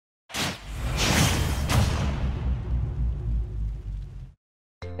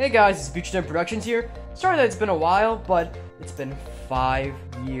Hey guys, it's Beachden Productions here. Sorry that it's been a while, but it's been 5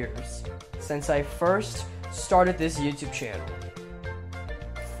 years since I first started this YouTube channel.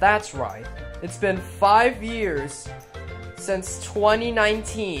 That's right, it's been 5 years since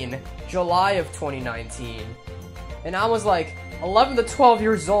 2019, July of 2019. And I was like 11 to 12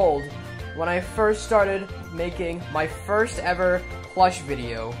 years old when I first started making my first ever plush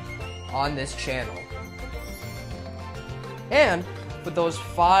video on this channel. And for those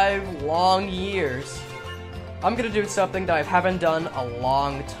 5 long years, I'm gonna do something that I haven't done a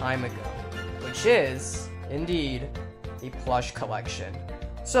long time ago, which is, indeed, a plush collection.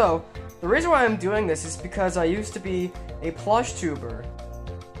 So, the reason why I'm doing this is because I used to be a plush tuber,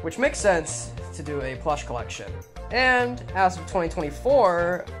 which makes sense to do a plush collection. And as of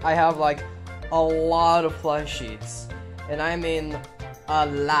 2024, I have like a lot of plushies, and I mean a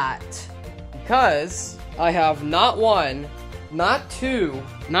lot, because I have not 1, not 2,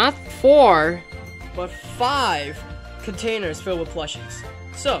 not 4, but 5 containers filled with plushies.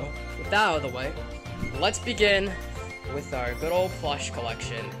 So, with that out of the way, let's begin with our good old plush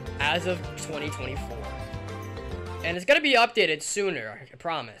collection as of 2024. And it's gonna be updated sooner, I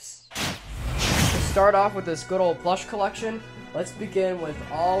promise. To start off with this good old plush collection, let's begin with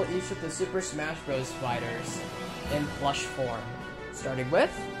each of the Super Smash Bros. Fighters in plush form. Starting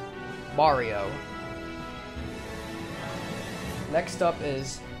with Mario. Next up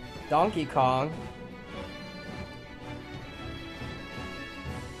is Donkey Kong.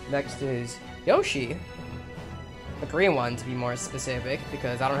 Next is Yoshi. The green one, to be more specific,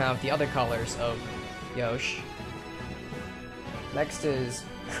 because I don't have the other colors of Yoshi. Next is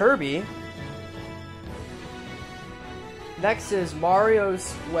Kirby. Next is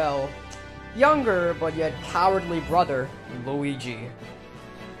Mario's, well, younger but yet cowardly brother, Luigi.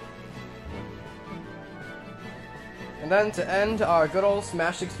 And then to end our good old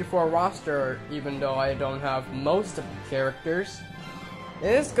Smash 64 roster, even though I don't have most of the characters,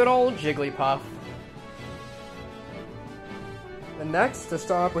 is good old Jigglypuff. And next, to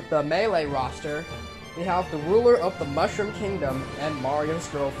start off with the Melee roster, we have the ruler of the Mushroom Kingdom and Mario's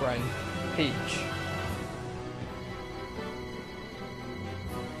girlfriend, Peach.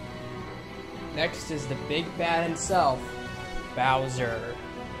 Next is the big bad himself, Bowser.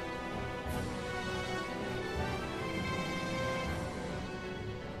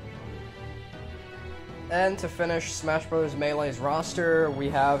 And to finish Smash Bros. Melee's roster, we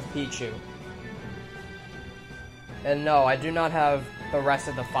have Pichu. And no, I do not have the rest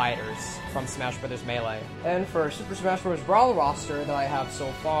of the fighters from Smash Bros. Melee. And for Super Smash Bros. Brawl roster that I have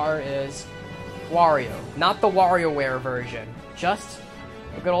so far is Wario. Not the WarioWare version, just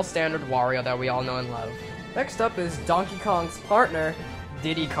the good old standard Wario that we all know and love. Next up is Donkey Kong's partner,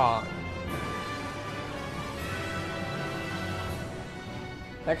 Diddy Kong.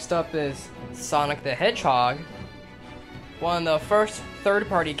 Next up is Sonic the Hedgehog, one of the first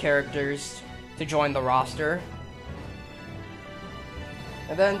third-party characters to join the roster.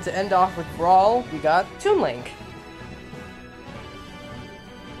 And then to end off with Brawl, we got Toon Link.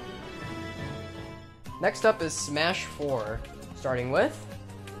 Next up is Smash 4, starting with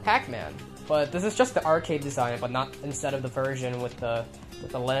Pac-Man. But this is just the arcade design, but not instead of the version with the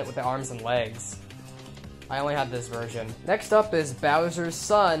arms and legs. I only had this version. Next up is Bowser's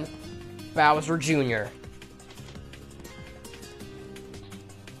son, Bowser Jr.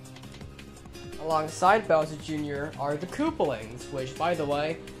 Alongside Bowser Jr. are the Koopalings, which, by the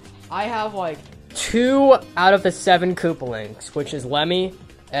way, I have like 2 out of the 7 Koopalings, which is Lemmy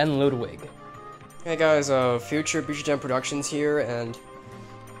and Ludwig. Hey guys, Future Beachden Productions here, and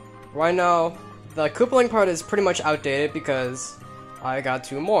right now, the Koopaling part is pretty much outdated because I got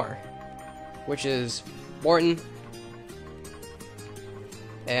 2 more, which is Morton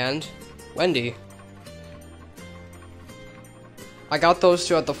and Wendy. I got those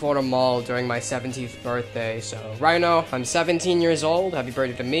 2 at the Florida Mall during my 17th birthday, so right now I'm 17 years old. Happy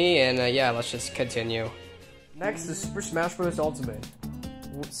birthday to me, and yeah, let's just continue. Next is Super Smash Bros. Ultimate,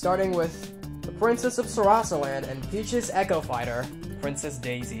 starting with the Princess of Sarasaland and Peach's Echo Fighter, Princess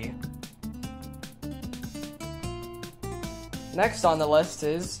Daisy. Next on the list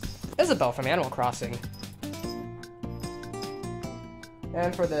is Isabelle from Animal Crossing.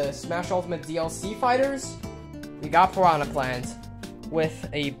 And for the Smash Ultimate DLC fighters, we got Piranha Plant with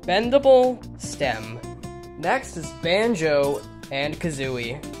a bendable stem. Next is Banjo and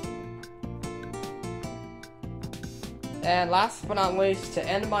Kazooie. And last but not least, to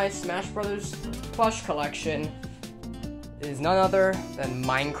end my Smash Bros. Plush collection, is none other than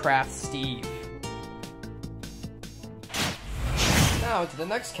Minecraft Steve. Now to the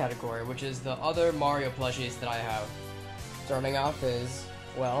next category, which is the other Mario plushies that I have. Starting off is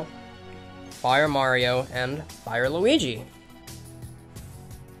well, Fire Mario and Fire Luigi.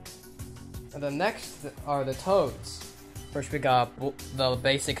 And then next are the Toads. First we got the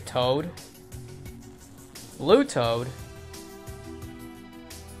basic Toad, Blue Toad,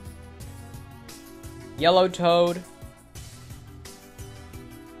 Yellow Toad,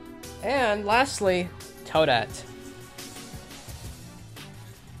 and lastly, Toadette.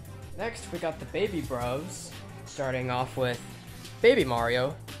 Next we got the Baby Bros, starting off with Baby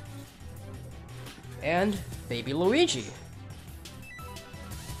Mario and Baby Luigi.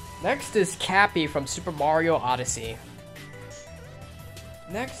 Next is Cappy from Super Mario Odyssey.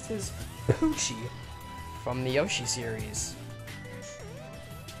 Next is Poochie from the Yoshi series.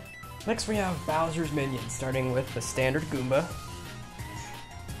 Next we have Bowser's Minions, starting with the standard Goomba.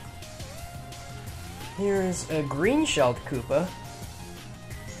 Here's a green-shelled Koopa.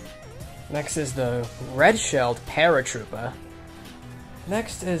 Next is the red-shelled Paratroopa.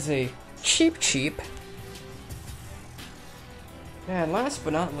 Next is a Cheep Cheep. And last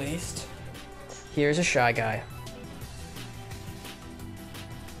but not least, here's a Shy Guy.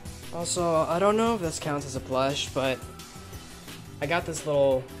 Also, I don't know if this counts as a plush, but I got this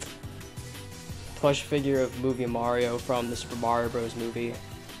little plush figure of movie Mario from the Super Mario Bros. Movie.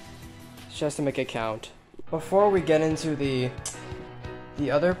 It's just to make it count. Before we get into the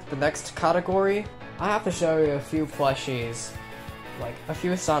next category, I have to show you a few plushies, like a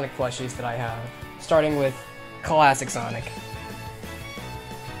few Sonic plushies that I have, starting with Classic Sonic.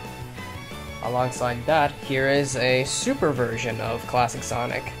 Alongside that, here is a super version of Classic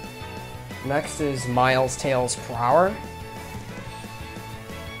Sonic. Next is Miles Tails Prower.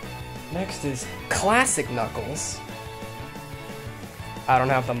 Next is Classic Knuckles. I don't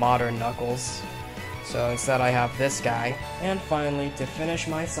have the modern Knuckles, so instead I have this guy. And finally, to finish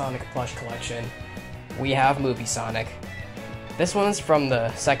my Sonic plush collection, we have Movie Sonic. This one's from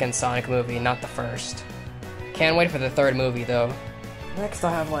the second Sonic movie, not the first. Can't wait for the third movie though. Next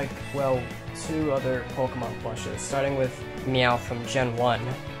I have two other Pokemon plushes, starting with Meowth from Gen 1.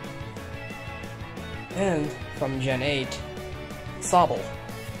 And from Gen 8, Sobble.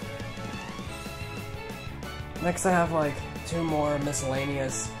 Next I have two more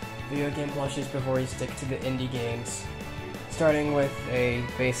miscellaneous video game plushies before we stick to the indie games. Starting with a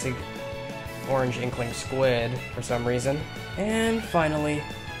basic orange inkling squid for some reason. And finally,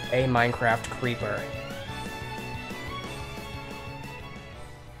 a Minecraft creeper.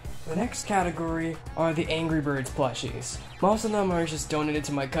 The next category are the Angry Birds plushies. Most of them are just donated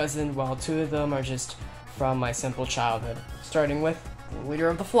to my cousin, while two of them are just from my simple childhood. Starting with the leader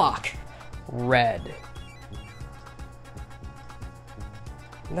of the flock, Red.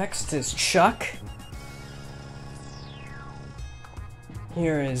 Next is Chuck.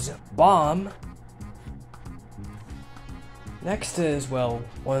 Here is Bomb. Next is, one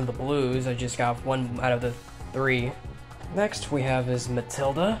of the blues. I just got one out of the three. Next we have is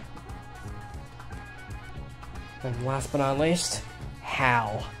Matilda. And last but not least,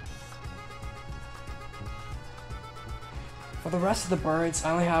 Hal. For the rest of the birds,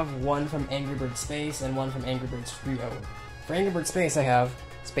 I only have one from Angry Birds Space and one from Angry Birds Rio. For Angry Birds Space, I have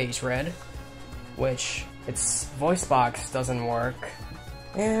Space Red, which its voice box doesn't work.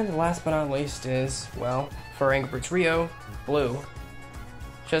 And last but not least is, for Angry Birds Rio, Blue.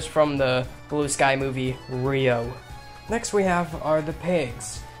 Just from the Blue Sky movie, Rio. Next we are the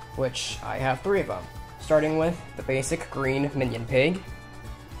pigs, which I have three of them. Starting with the basic green minion pig,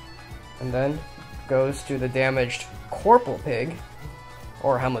 and then goes to the damaged Corporal pig,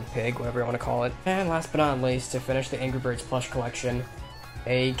 or Helmet pig, whatever you want to call it. And last but not least, to finish the Angry Birds plush collection,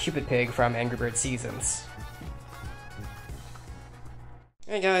 a Cupid pig from Angry Birds Seasons.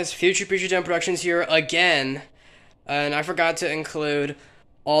 Hey guys, Future Jam Productions here again, and I forgot to include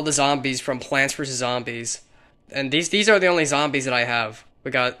all the zombies from Plants vs. Zombies. And these are the only zombies that I have.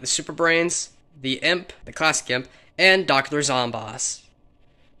 We got the Super Brains, the Imp, the Classic Imp, and Dr. Zomboss.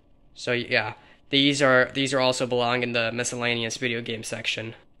 So yeah, these are also belong in the miscellaneous video game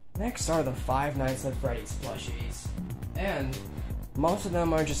section. Next are the Five Nights at Freddy's plushies. And most of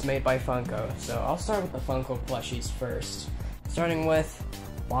them are just made by Funko, so I'll start with the Funko plushies first. Starting with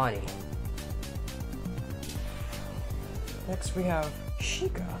Bonnie. Next we have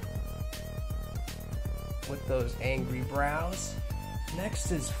Chica, with those angry brows.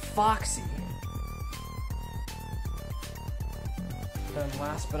 Next is Foxy. Then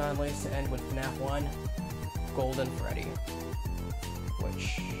last but not least, to end with Fnaf 1, Golden Freddy,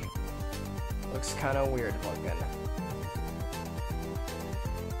 which looks kind of weird looking.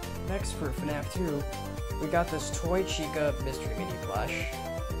 Next for Fnaf 2, we got this Toy Chica Mystery Mini plush.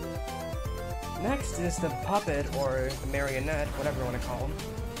 Next is the puppet, or the marionette, whatever you want to call him.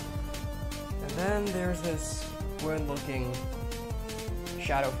 And then there's this weird-looking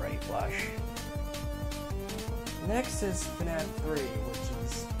Shadow Freddy plush. Next is Fnaf 3, which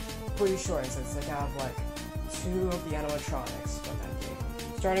is pretty short since they have like 2 of the animatronics from that game.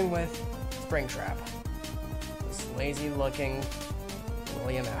 Starting with Springtrap, this lazy-looking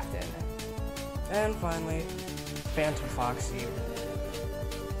William Afton. And finally, Phantom Foxy,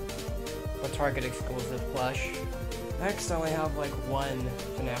 a Target exclusive plush. Next, I only have like one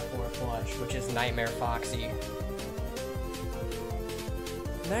Fnaf 4 plush, which is Nightmare Foxy.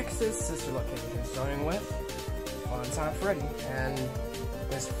 Next is Sister Location, starting with Funtime Freddy and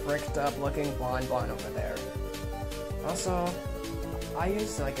this fricked up looking blonde over there. Also, I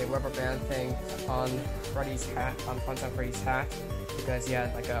used like a rubber band thing on Freddy's hat, on Funtime Freddy's hat, because he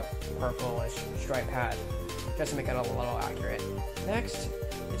had like a purplish striped hat, just to make it a little accurate. Next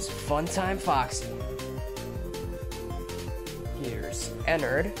is Funtime Foxy. Here's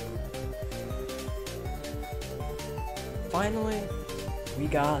Ennard. Finally, we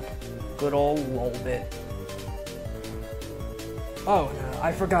got good old Lolbit. Oh, no,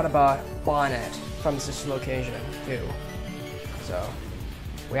 I forgot about Bonnet from this location, too. So,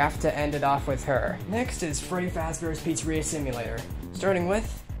 we have to end it off with her. Next is Freddy Fazbear's Pizzeria Simulator, starting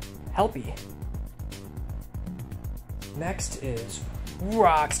with Helpy. Next is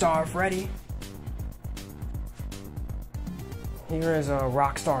Rockstar Freddy. Here is a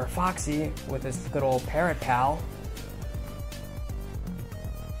Rockstar Foxy with his good old parrot pal.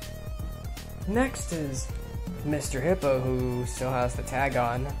 Next is Mr. Hippo, who still has the tag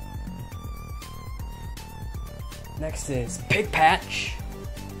on. Next is Pig Patch.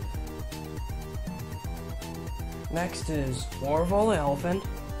 Next is Orville the Elephant.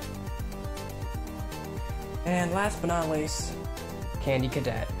 And last but not least, Candy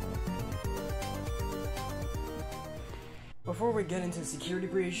Cadet. Before we get into Security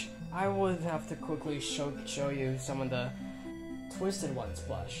Breach, I would have to quickly show you some of the Twisted Ones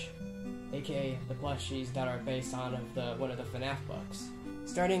plush, aka the plushies that are based on one of the Fnaf books.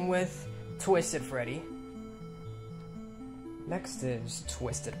 Starting with Twisted Freddy. Next is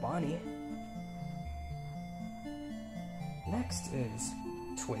Twisted Bonnie. Next is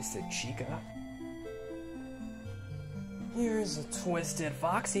Twisted Chica. Here's a Twisted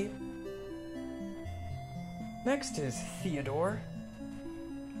Foxy. Next is Theodore.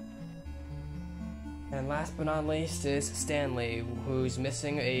 And last but not least is Stanley, who's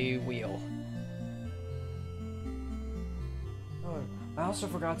missing a wheel. Oh, I also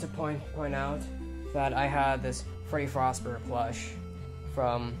forgot to point out that I had this Freddy Frostburg plush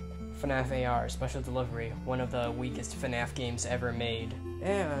from Fnaf AR Special Delivery, one of the weakest Fnaf games ever made.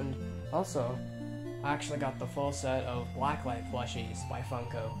 And also, I actually got the full set of Blacklight plushies by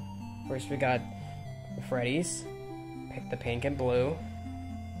Funko. First we got the Freddy's, the pink and blue.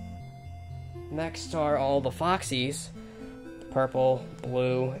 Next are all the Foxies, purple,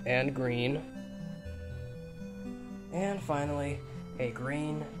 blue, and green. And finally, a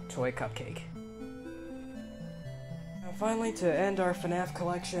green toy cupcake. And finally, to end our Fnaf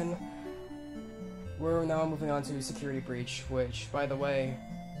collection, we're now moving on to Security Breach, which, by the way,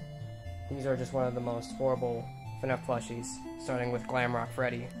 these are just one of the most horrible Fnaf plushies, starting with Glamrock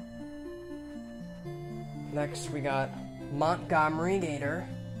Freddy. Next, we got Montgomery Gator.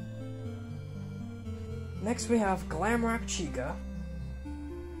 Next, we have Glamrock Chica.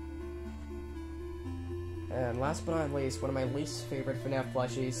 And last but not least, one of my least favorite Fnaf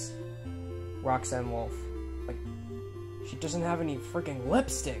plushies, Roxanne Wolf. Like, she doesn't have any freaking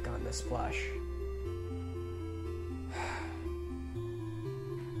lipstick on this plush.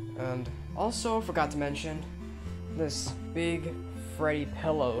 And also forgot to mention this big Freddy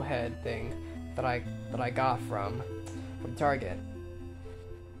pillow head thing that I got from Target.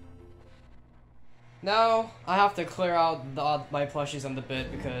 Now I have to clear out my plushies on the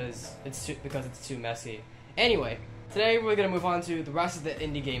bit because it's too messy. Anyway, today we're gonna move on to the rest of the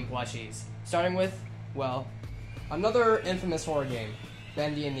indie game plushies, starting with, well, another infamous horror game,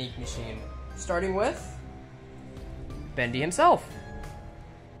 Bendy and the Ink Machine. Starting with Bendy himself.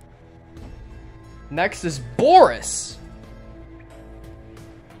 Next is Boris.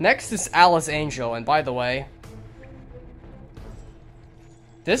 Next is Alice Angel, and by the way,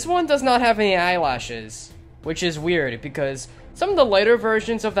 this one does not have any eyelashes, which is weird because some of the later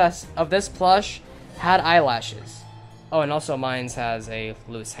versions of this plush had eyelashes. Oh, and also mine's has a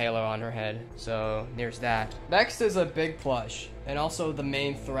loose halo on her head, so there's that. Next is a big plush, and also the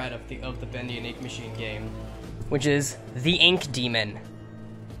main threat of the Bendy and Ink Machine game, which is the Ink Demon.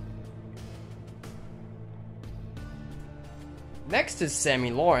 Next is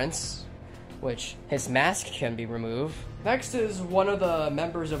Sammy Lawrence. which his mask can be removed. Next is one of the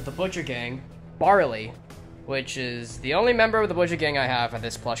members of the Butcher Gang, Barley, which is the only member of the Butcher Gang I have in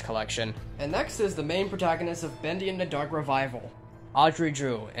this plush collection. And next is the main protagonist of Bendy and the Dark Revival, Audrey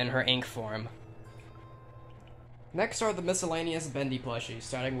Drew in her ink form. Next are the miscellaneous Bendy Plushies,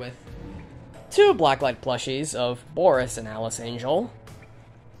 starting with 2 blacklight plushies of Boris and Alice Angel.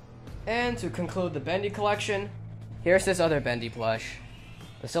 And to conclude the Bendy collection, here's this other Bendy plush,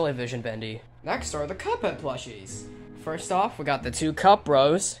 the Silly Vision Bendy. Next are the Cuphead Plushies. First off, we got the 2 Cup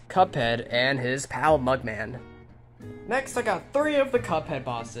Bros, Cuphead, and his pal Mugman. Next, I got 3 of the Cuphead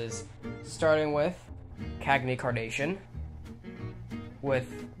bosses, starting with Cagney Carnation, with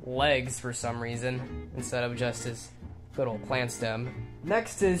legs for some reason, instead of just his good old plant stem.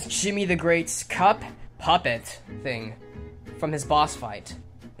 Next is Jimmy the Great's Cup Puppet thing from his boss fight.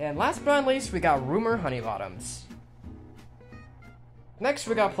 And last but not least, we got Rumor Honeybottoms. Next,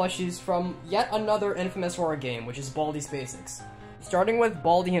 we got plushies from yet another infamous horror game, which is Baldi's Basics. Starting with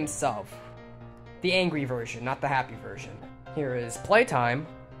Baldi himself. The angry version, not the happy version. Here is Playtime.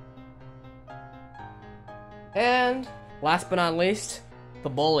 And last but not least, the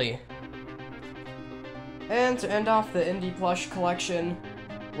Bully. And to end off the indie plush collection,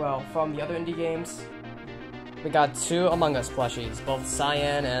 well, from the other indie games, we got 2 Among Us plushies, both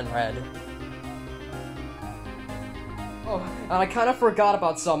Cyan and Red. Oh, and I kind of forgot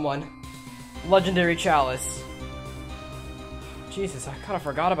about someone. Legendary Chalice. Jesus, I kind of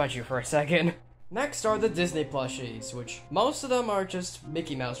forgot about you for a second. Next are the Disney plushies, which most of them are just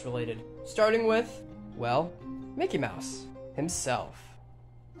Mickey Mouse related. Starting with, well, Mickey Mouse himself.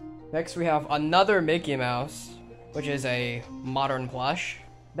 Next we have another Mickey Mouse, which is a modern plush.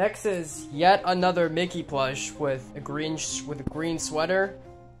 Next is yet another Mickey plush with a green sweater,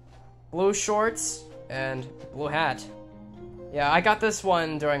 blue shorts, and blue hat. Yeah, I got this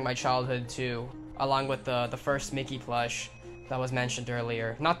one during my childhood too, along with the first Mickey plush that was mentioned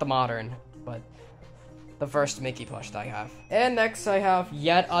earlier. Not the modern, but the first Mickey plush that I have. And next I have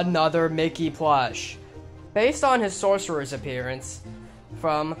yet another Mickey plush, based on his sorcerer's appearance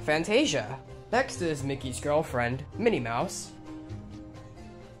from Fantasia. Next is Mickey's girlfriend, Minnie Mouse.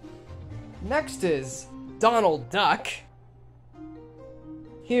 Next is Donald Duck.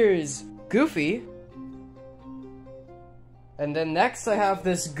 Here's Goofy. And then next I have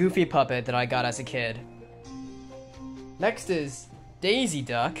this Goofy puppet that I got as a kid. Next is Daisy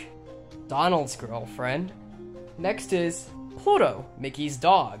Duck, Donald's girlfriend. Next is Pluto, Mickey's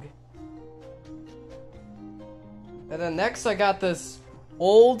dog. And then next I got this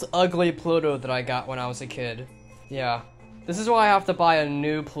old ugly Pluto that I got when I was a kid. Yeah, this is why I have to buy a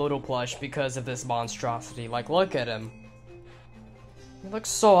new Pluto plush because of this monstrosity. Like, look at him. He looks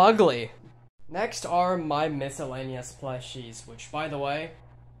so ugly. Next are my miscellaneous plushies, which, by the way,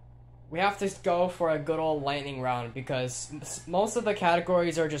 we have to go for a good old lightning round because most of the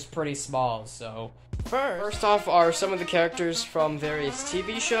categories are just pretty small, so... First off are some of the characters from various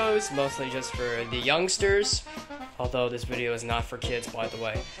TV shows, mostly just for the youngsters, although this video is not for kids, by the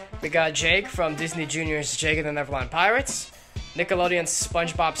way. We got Jake from Disney Junior's Jake and the Neverland Pirates, Nickelodeon's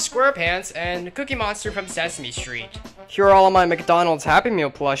SpongeBob SquarePants, and Cookie Monster from Sesame Street. Here are all of my McDonald's Happy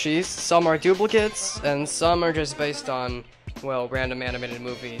Meal plushies. Some are duplicates, and some are just based on, well, random animated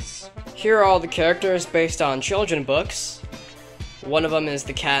movies. Here are all the characters based on children books. One of them is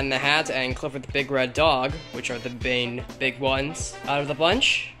the Cat in the Hat and Clifford the Big Red Dog, which are the main big ones out of the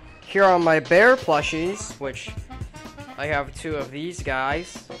bunch. Here are my bear plushies, which I have 2 of these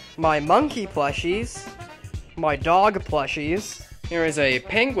guys. My monkey plushies. My dog plushies. Here is a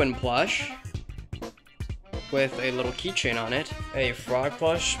penguin plush with a little keychain on it. A frog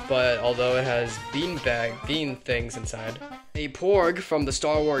plush, but although it has bean things inside. A Porg from the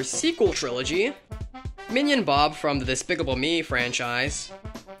Star Wars sequel trilogy. Minion Bob from the Despicable Me franchise.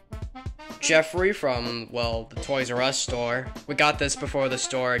 Jeffrey from, well, the Toys R Us store. We got this before the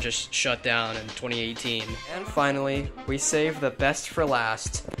store just shut down in 2018. And finally, we saved the best for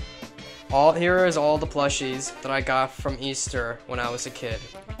last. Here is all the plushies that I got from Easter when I was a kid.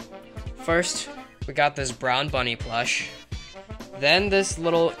 First, we got this brown bunny plush. Then this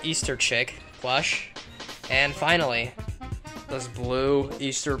little Easter chick plush. And finally, this blue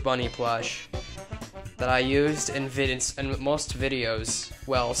Easter bunny plush that I used in most videos,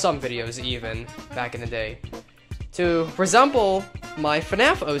 well, some videos even, back in the day, to resemble my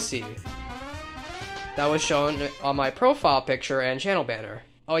Fnaf OC that was shown on my profile picture and channel banner.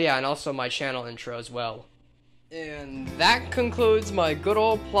 Oh yeah, and also my channel intro as well. And that concludes my good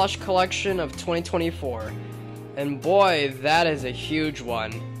old plush collection of 2024. And boy, that is a huge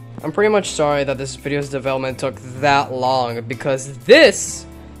one. I'm pretty much sorry that this video's development took that long, because this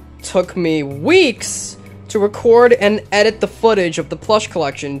took me weeks to record and edit the footage of the plush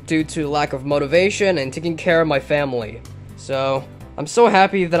collection due to lack of motivation and taking care of my family. So, I'm so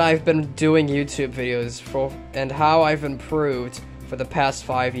happy that I've been doing YouTube videos and how I've improved for the past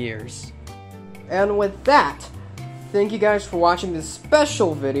 5 years. And with that, thank you guys for watching this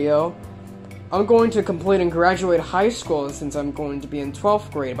special video. I'm going to complete and graduate high school since I'm going to be in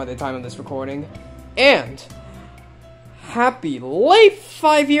 12th grade by the time of this recording. And happy late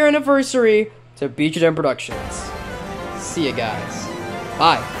 5-year anniversary to BGM Productions. See you guys.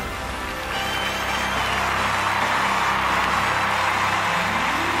 Bye.